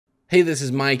Hey, this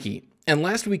is Mikey. And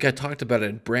last week I talked about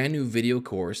a brand new video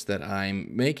course that I'm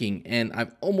making and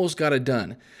I've almost got it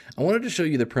done. I wanted to show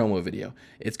you the promo video.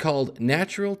 It's called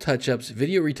Natural Touch-Ups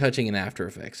Video Retouching in After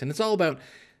Effects. And it's all about,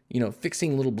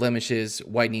 fixing little blemishes,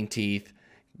 whitening teeth,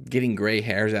 getting gray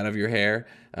hairs out of your hair,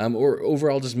 or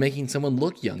overall just making someone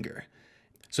look younger.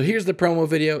 So here's the promo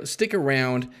video. Stick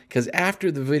around because after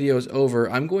the video is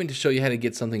over, I'm going to show you how to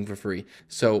get something for free.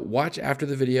 So watch after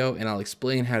the video and I'll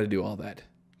explain how to do all that.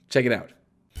 Check it out.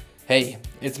 Hey,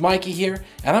 it's Mikey here,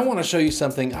 and I want to show you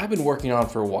something I've been working on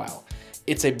for a while.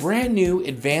 It's a brand new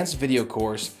advanced video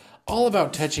course all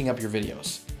about touching up your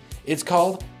videos. It's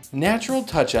called Natural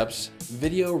Touch-Ups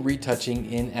Video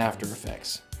Retouching in After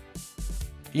Effects.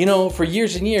 You know, for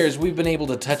years and years, we've been able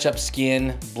to touch up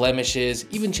skin, blemishes,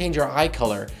 even change our eye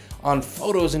color on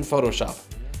photos in Photoshop.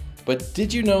 But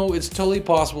did you know it's totally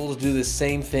possible to do the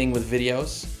same thing with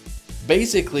videos?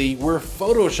 Basically, we're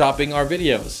photoshopping our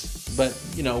videos, but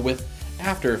with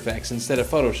After Effects instead of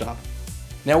Photoshop.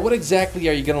 Now, what exactly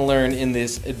are you going to learn in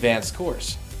this advanced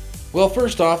course? Well,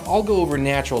 first off, I'll go over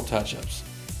natural touch-ups.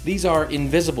 These are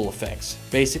invisible effects,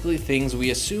 basically things we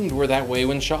assumed were that way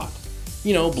when shot.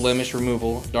 Blemish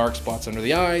removal, dark spots under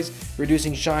the eyes,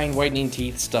 reducing shine, whitening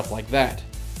teeth, stuff like that.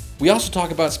 We also talk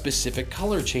about specific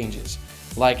color changes,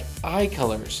 like eye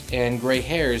colors and gray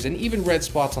hairs and even red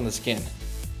spots on the skin.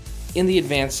 In the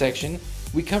advanced section,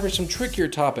 we cover some trickier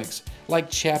topics like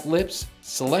chapped lips,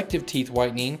 selective teeth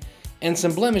whitening, and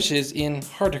some blemishes in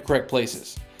hard to correct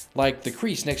places, like the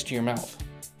crease next to your mouth.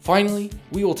 Finally,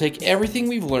 we will take everything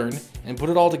we've learned and put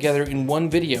it all together in one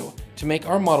video to make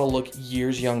our model look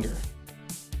years younger.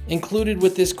 Included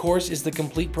with this course is the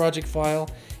complete project file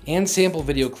and sample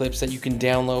video clips that you can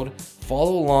download,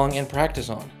 follow along, and practice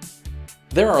on.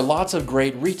 There are lots of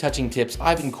great retouching tips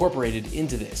I've incorporated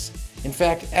into this. In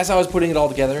fact, as I was putting it all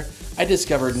together, I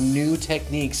discovered new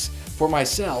techniques for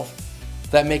myself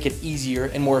that make it easier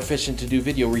and more efficient to do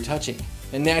video retouching.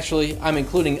 And naturally, I'm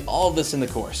including all of this in the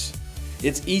course.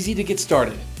 It's easy to get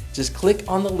started. Just click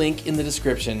on the link in the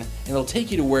description and it'll take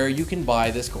you to where you can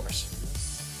buy this course.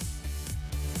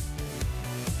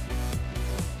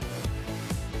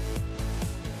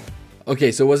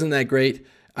 Okay, so wasn't that great?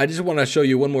 I just want to show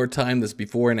you one more time this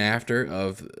before and after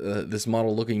of this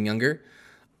model looking younger.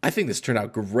 I think this turned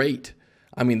out great.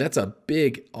 I mean, that's a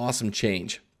big, awesome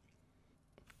change.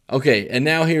 Okay, and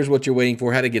now here's what you're waiting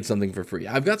for, how to get something for free.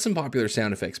 I've got some popular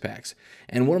sound effects packs,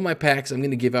 and one of my packs I'm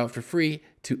going to give out for free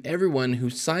to everyone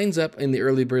who signs up in the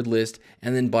early bird list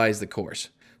and then buys the course.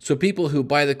 So people who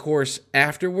buy the course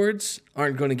afterwards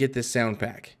aren't going to get this sound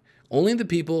pack. Only the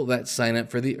people that sign up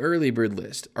for the early bird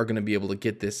list are going to be able to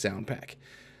get this sound pack.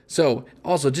 So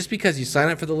also, just because you sign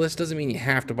up for the list doesn't mean you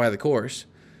have to buy the course.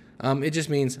 It just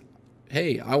means,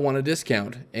 hey, I want a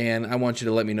discount and I want you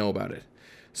to let me know about it.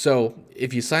 So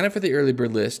if you sign up for the early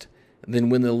bird list, then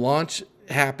when the launch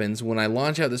happens, when I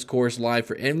launch out this course live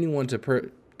for anyone to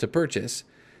purchase,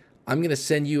 I'm going to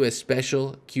send you a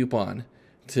special coupon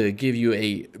to give you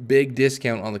a big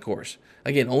discount on the course.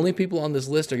 Again, only people on this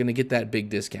list are going to get that big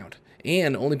discount.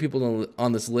 And only people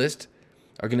on this list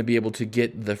are going to be able to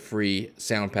get the free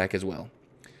sound pack as well.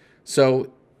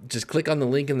 So just click on the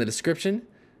link in the description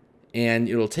and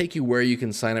it'll take you where you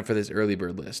can sign up for this early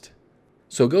bird list.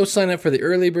 So go sign up for the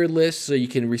early bird list so you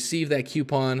can receive that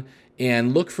coupon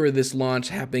and look for this launch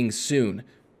happening soon.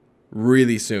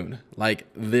 Really soon. Like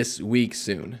this week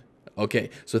soon.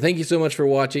 Okay, so thank you so much for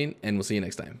watching and we'll see you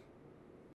next time.